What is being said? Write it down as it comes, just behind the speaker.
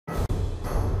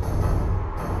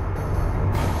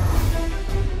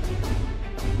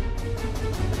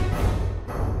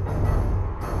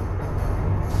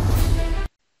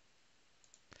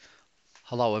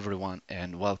Hello everyone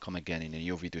and welcome again in a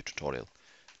new video tutorial.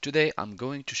 Today I'm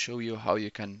going to show you how you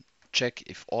can check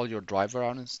if all your drivers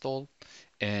are installed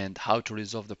and how to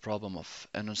resolve the problem of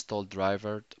uninstalled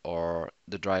driver or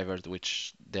the drivers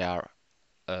which they are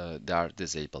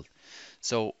disabled.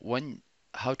 So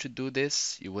how to do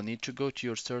this, you will need to go to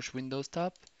your search Windows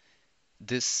tab.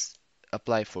 This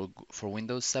apply for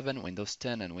Windows 7, Windows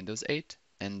 10 and Windows 8,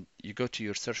 and you go to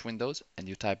your search windows and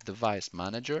you type device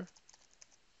manager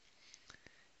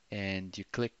and you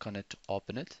click on it to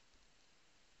open it.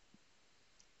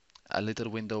 A little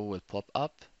window will pop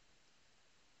up,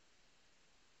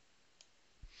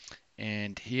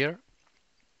 and here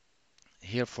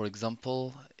for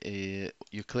example you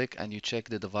click and you check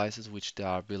the devices which they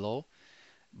are below.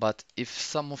 But if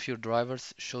some of your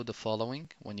drivers show the following,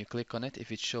 when you click on it,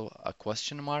 if it show a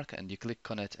question mark and you click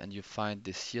on it and you find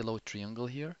this yellow triangle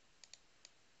here,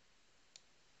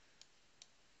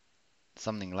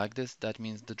 something like this, that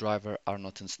means the driver are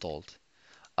not installed.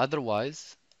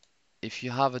 Otherwise, if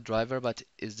you have a driver but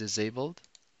is disabled,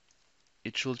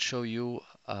 it should show you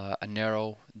an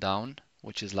arrow down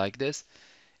which is like this.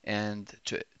 And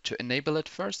to enable it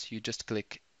first, you just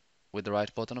click with the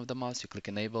right button of the mouse, you click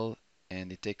enable,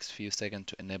 and it takes a few seconds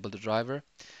to enable the driver.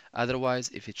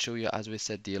 Otherwise, if it shows you, as we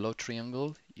said, the yellow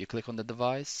triangle, you click on the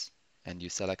device and you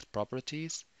select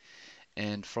properties.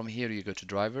 And from here you go to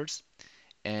drivers.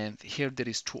 And here there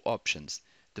is two options.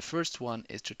 The first one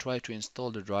is to try to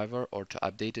install the driver or to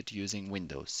update it using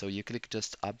Windows. So you click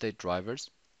just update drivers,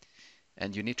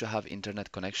 and you need to have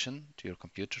internet connection to your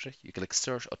computer. You click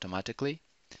search automatically.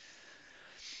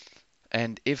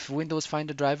 And if Windows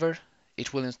find a driver,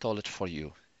 it will install it for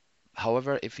you.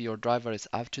 However, if your driver is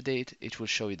up to date, it will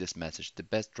show you this message: the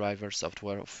best driver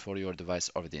software for your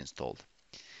device already installed.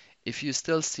 If you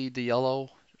still see the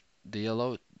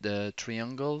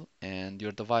triangle and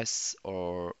your device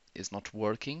or is not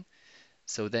working,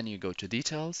 so then you go to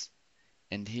details,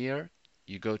 and here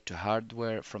you go to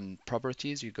hardware. From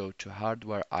properties, you go to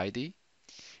hardware ID,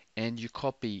 and you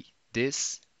copy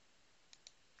this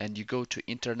and you go to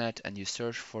internet and you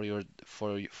search for your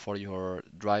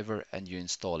driver and you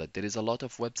install it. There is a lot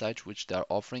of websites which they are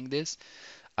offering this.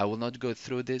 I will not go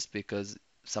through this because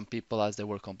some people, as they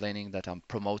were complaining that I'm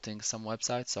promoting some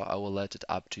websites, so I will let it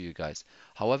up to you guys.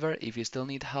 However, if you still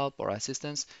need help or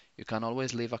assistance, you can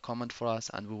always leave a comment for us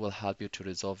and we will help you to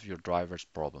resolve your driver's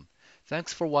problem.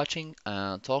 Thanks for watching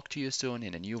and talk to you soon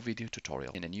in a new video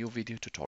tutorial.